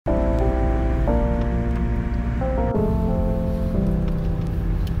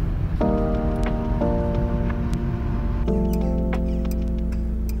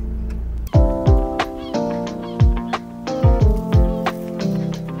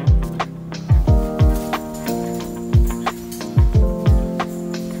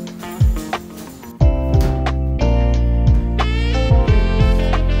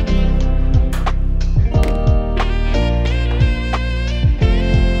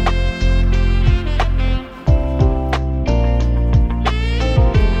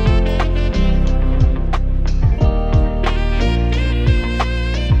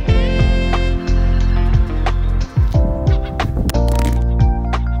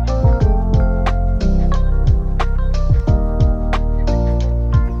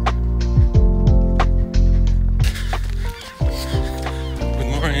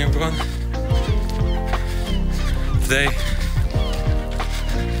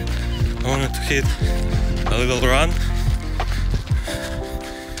I wanted to hit a little run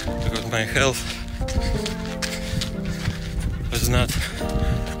because my health was not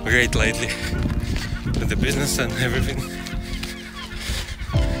great lately with the business and everything,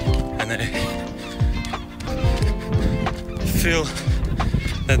 and I feel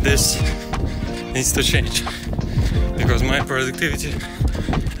that this needs to change because my productivity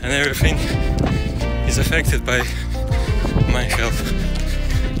and everything is affected by my health.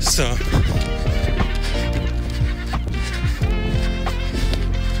 So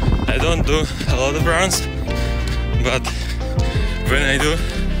I don't do a lot of runs, but when I do,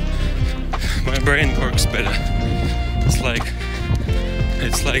 my brain works better. It's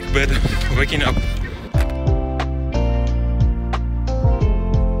like better waking up.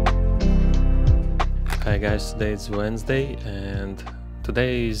 Hi guys, today is Wednesday and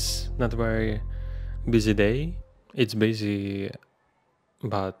today is not a very busy day. It's busy,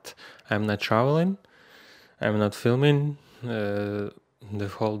 but I'm not traveling, I'm not filming. The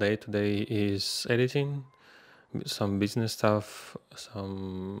whole day today is editing, some business stuff,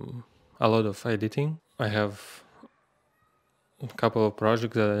 a lot of editing. I have a couple of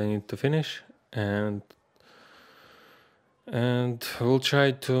projects that I need to finish, and we'll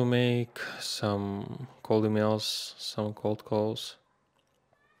try to make some cold emails, some cold calls,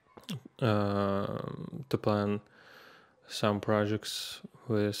 to plan some projects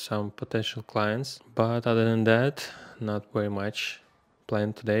with some potential clients. But other than that, not very much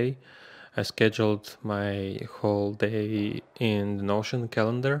planned today. I scheduled my whole day in the Notion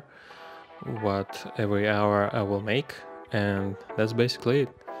calendar, what every hour I will make, and that's basically it.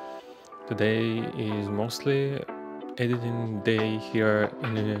 Today is mostly editing day here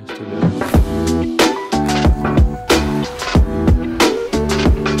in the studio.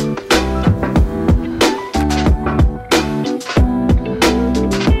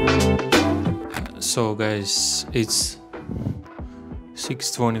 So guys, it's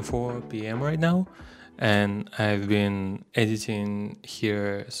 6:24 p.m. right now, and I've been editing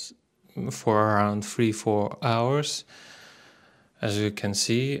here for around 3-4 hours. As you can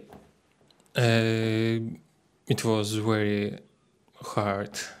see, it was very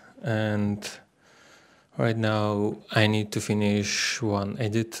hard, and right now I need to finish one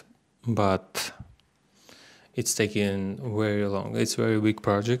edit, but it's taking very long. It's a very big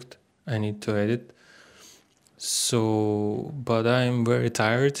project I need to edit. So, but I'm very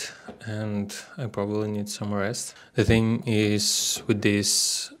tired and I probably need some rest. The thing is with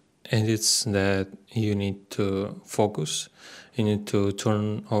these edits that you need to focus. You need to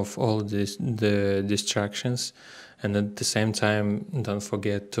turn off all the distractions, and at the same time don't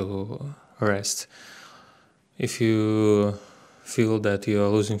forget to rest. If you feel that you are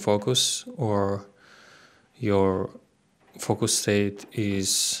losing focus or your focus state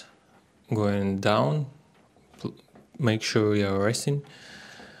is going down, make sure you are resting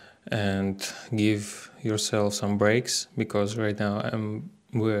and give yourself some breaks, because right now I'm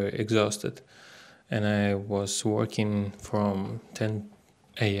very exhausted and I was working from 10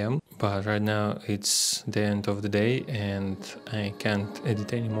 a.m. but right now it's the end of the day and I can't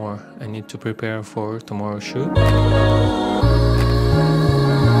edit anymore. I need to prepare for tomorrow's shoot.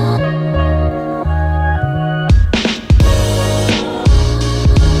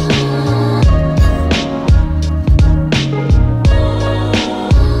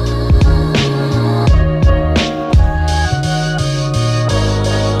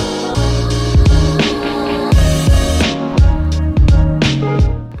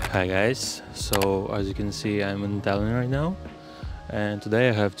 Hi guys, so as you can see I'm in Tallinn right now, and today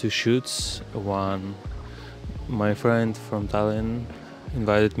I have two shoots. One, my friend from Tallinn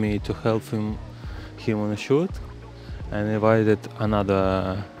invited me to help him on a shoot, and invited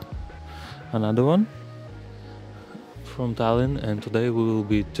another one from Tallinn, and today we will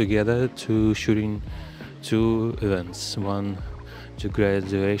be together to shooting two events. One to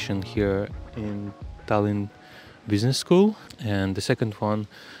graduation here in Tallinn Business School, and the second one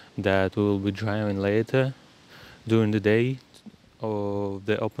that we will be driving later during the day of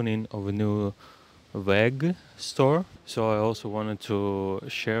the opening of a new VEG store. So I also wanted to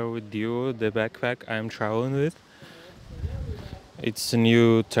share with you the backpack I'm traveling with. It's a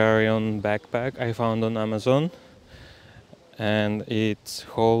new Tarion backpack I found on Amazon, and it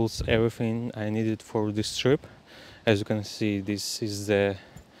holds everything I needed for this trip. As you can see, this is the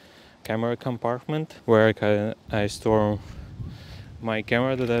camera compartment where I store my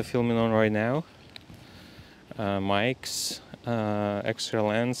camera that I'm filming on right now, mics, extra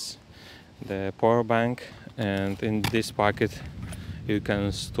lens, the power bank, and in this pocket you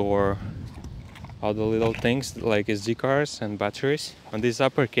can store all the little things like SD cards and batteries. On this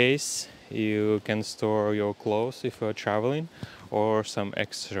upper case you can store your clothes if you're traveling, or some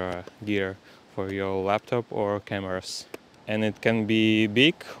extra gear for your laptop or cameras. And it can be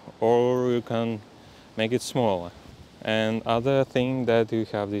big or you can make it smaller. And other thing that you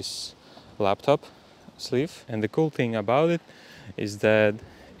have this laptop sleeve, and the cool thing about it is that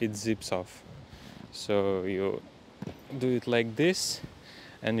it zips off. So you do it like this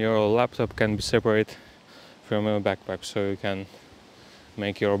and your laptop can be separate from your backpack, so you can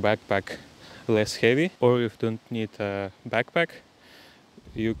make your backpack less heavy. Or if you don't need a backpack,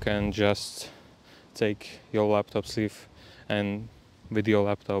 you can just take your laptop sleeve and with your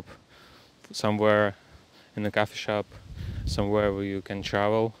laptop somewhere in a coffee shop, somewhere where you can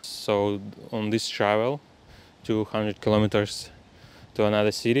travel. So on this travel 200 kilometers to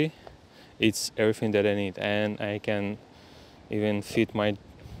another city, it's everything that I need, and I can even fit my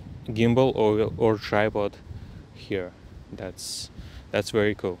gimbal or tripod here. That's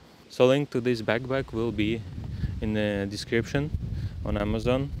very cool. So link to this backpack will be in the description on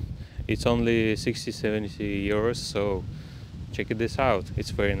Amazon. It's only 60-70 euros, so check this out. It's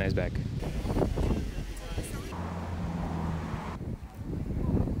a very nice bag.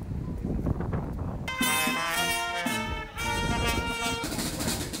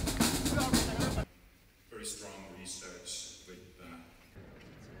 Very strong research with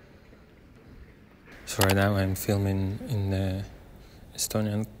So right now I'm filming in the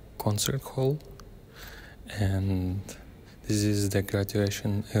Estonian concert hall, and this is the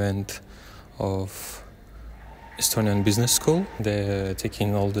graduation event of Estonian Business School. They're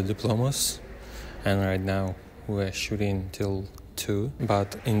taking all the diplomas, and right now we're shooting till 2,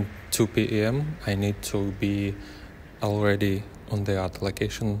 but in 2 p.m. I need to be already on the art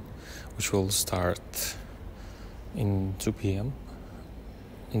location, which will start in 2 p.m.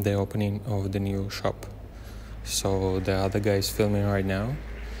 the opening of the new shop. So the other guy is filming right now,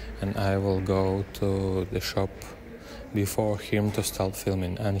 and I will go to the shop before him to start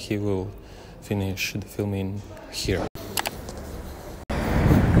filming, and he will finish the filming here.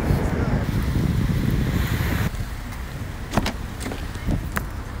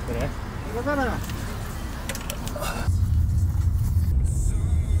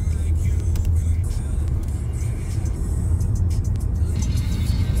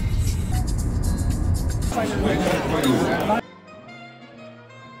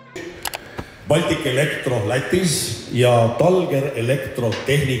 Baltic Elektro Lätis ja Talger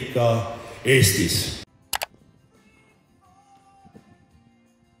Elektrotehnika Eestis.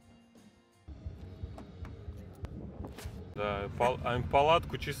 Да,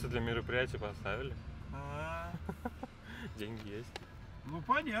 палатку чисто для мероприятия поставили. Деньги есть. Ну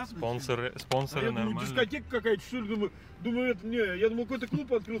понятно. Спонсоры Я думаю, нормально. дискотека какая-то, что ли, думаю, это не, я думал, какой-то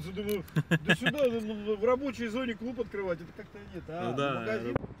клуб открылся, думаю, да сюда, в рабочей зоне клуб открывать, это как-то нет, Ну да,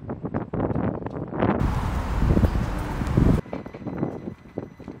 магазин.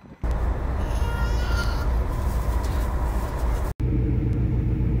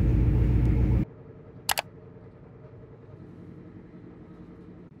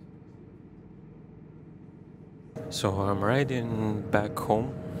 So I'm riding back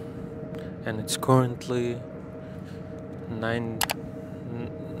home, and it's currently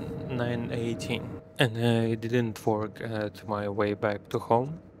 9:18, and I didn't forget my way back to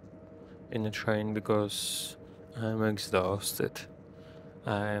home in the train because I'm exhausted.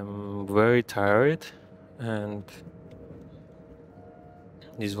 I'm very tired, and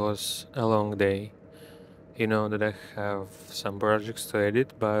this was a long day. You know that I have some projects to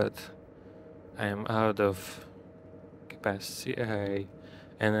edit, but I am out of capacity,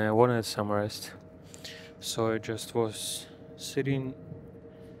 and I wanted some rest. So I just was sitting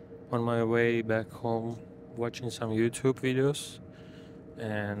on my way back home, watching some YouTube videos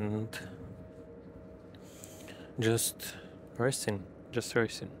and just resting.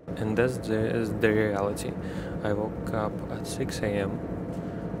 And that's the reality. I woke up at 6 a.m.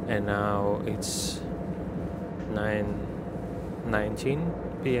 and now it's 9:19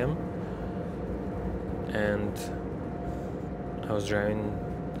 p.m. and I was driving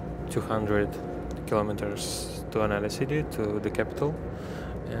 200 kilometers to another city, to the capital,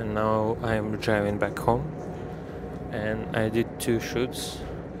 and now I'm driving back home, and I did 2 shoots,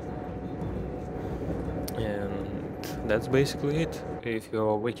 and that's basically it. If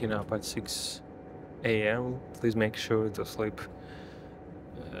you're waking up at 6 a.m., please make sure to sleep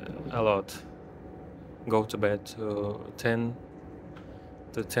a lot. Go to bed to 10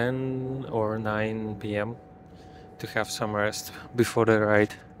 or 9 p.m. to have some rest before the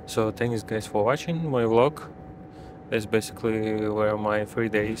ride. So thanks guys for watching my vlog. That's basically where my 3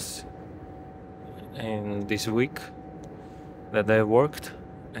 days in this week that I worked,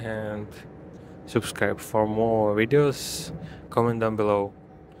 and subscribe for more videos. Comment down below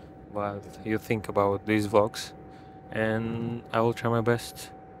what you think about these vlogs, and I will try my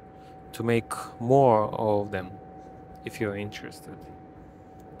best to make more of them if you're interested.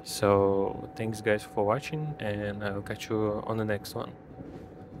 So thanks guys for watching, and I'll catch you on the next one.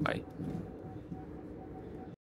 Bye.